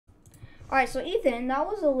Alright, so Ethan, that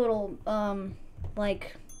was a little,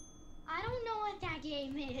 like... I don't know what that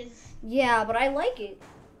game is. Yeah, but I like it.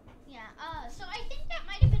 Yeah, so I think that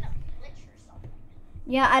might have been a glitch or something.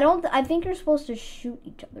 Yeah, I think you're supposed to shoot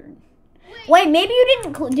each other. Wait, maybe you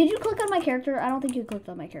didn't, did you click on my character? I don't think you clicked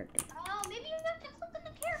on my character. Oh, maybe you have to click on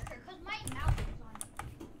the character, because my mouse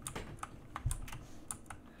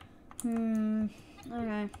is on.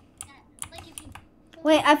 Okay. Like if you...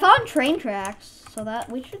 Wait, I found train tracks, so that,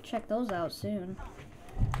 we should check those out soon.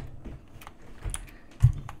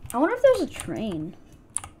 I wonder if there's a train.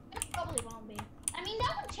 There probably won't be. I mean,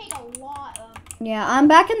 that would take a lot of... Yeah, I'm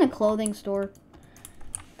back in the clothing store.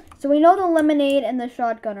 So we know the lemonade and the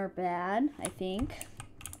shotgun are bad, I think.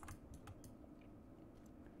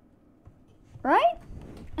 Right?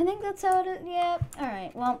 I think that's how it is. Yeah.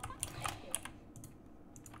 Alright, well.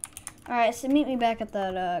 Alright, so meet me back at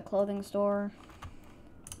that clothing store.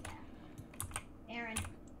 Aaron,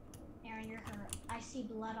 you're hurt. I see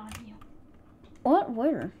blood on you. What?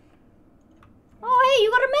 Where? Oh, hey, you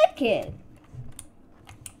got a med kit.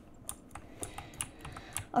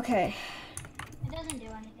 Okay. It doesn't do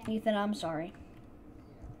anything. Ethan, I'm sorry.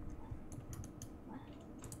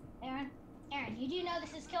 Aaron, you do know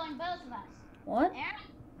this is killing both of us. What? Aaron?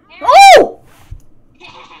 Oh!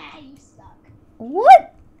 You suck.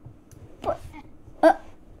 What? What? Are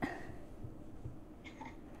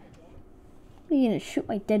you gonna shoot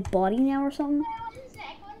my dead body now or something? One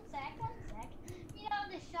sec. You know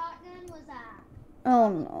the shotgun was Oh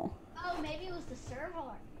no. Oh, maybe it was the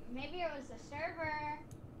server. Maybe it was the server.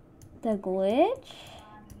 The glitch?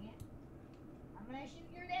 I'm gonna shoot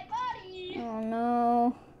your dead body. Oh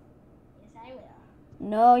no. Yes, I will.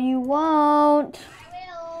 No, you won't.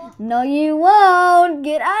 I will. No, you won't.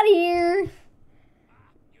 Get out of here.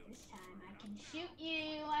 This time I can shoot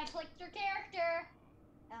you. I clicked your character.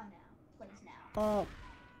 Oh no, please now. Oh.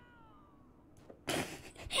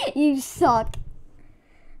 You suck.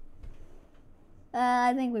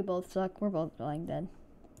 I think we both suck. We're both lying dead.